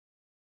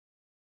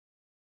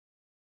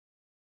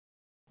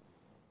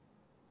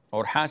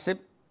or hasib?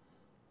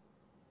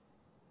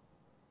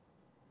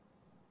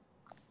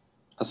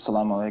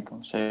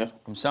 Assimalhakeem, Shaykh.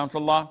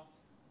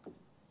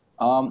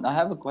 I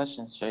have a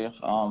question, Shaykh.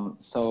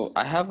 So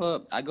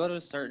I go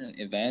to certain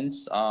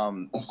events,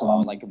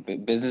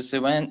 like business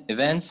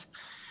events,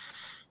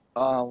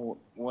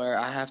 where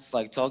I have to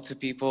like talk to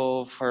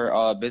people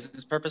for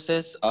business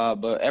purposes.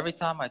 But every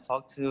time I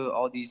talk to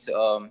all these,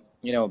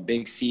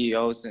 big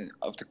CEOs and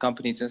of the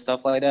companies and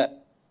stuff like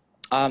that,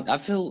 I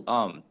feel,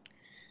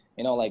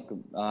 like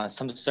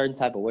some certain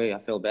type of way. I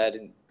feel bad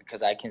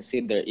because I can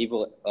see their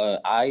evil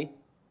eye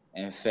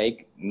and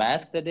fake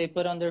mask that they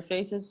put on their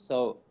faces.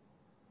 So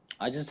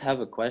I just have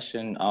a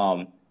question.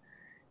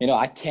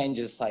 I can't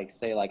just like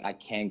say like I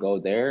can't go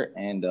there,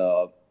 and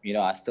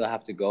I still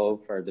have to go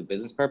for the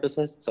business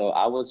purposes. So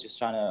I was just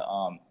trying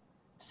to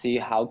see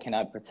how can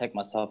I protect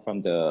myself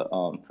from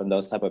from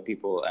those type of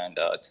people and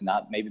to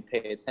not maybe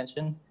pay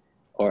attention,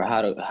 or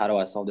how do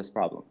I solve this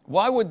problem?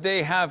 Why would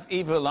they have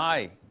evil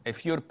eye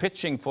if you're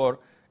pitching for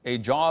a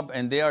job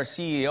and they are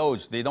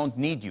CEOs? They don't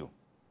need you.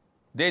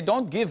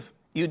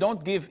 You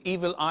don't give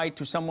evil eye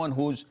to someone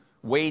who's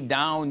way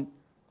down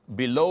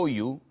below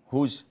you,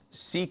 who's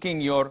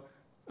seeking your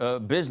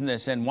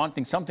business and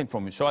wanting something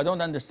from you. So I don't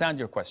understand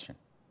your question.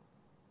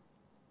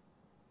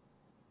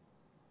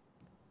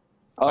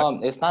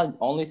 It's not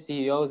only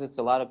CEOs; it's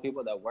a lot of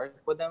people that work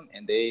with them,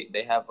 and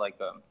they have like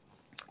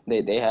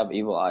they have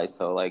evil eyes.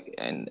 So like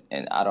and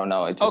I don't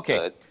know. It just,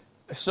 okay.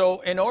 So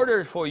in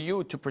order for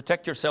you to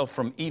protect yourself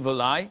from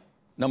evil eye,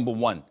 number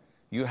one,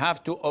 you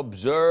have to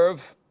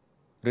observe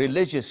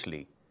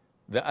religiously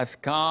the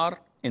adhkar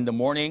in the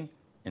morning,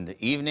 in the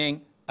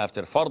evening,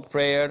 after fard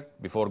prayer,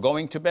 before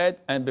going to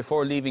bed, and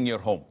before leaving your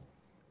home.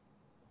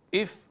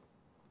 If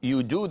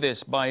you do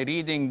this by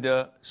reading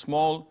the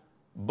small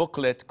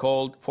booklet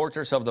called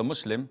Fortress of the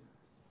Muslim,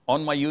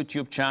 on my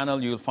YouTube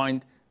channel, you'll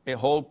find a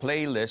whole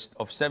playlist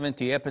of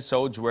 70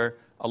 episodes where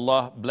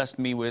Allah blessed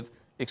me with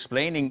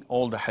explaining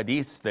all the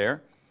hadiths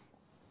there.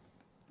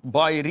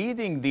 By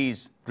reading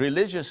these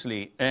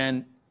religiously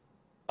and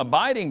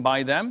abiding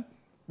by them,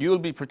 you will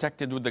be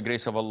protected with the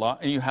grace of Allah,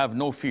 and you have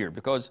no fear,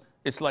 because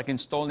it's like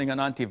installing an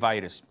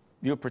antivirus.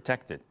 You're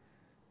protected.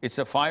 It's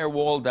a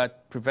firewall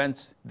that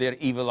prevents their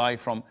evil eye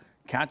from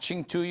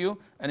catching to you,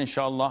 and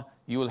inshallah,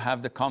 you will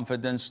have the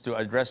confidence to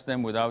address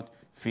them without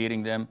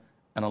fearing them,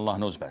 and Allah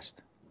knows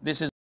best.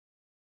 This is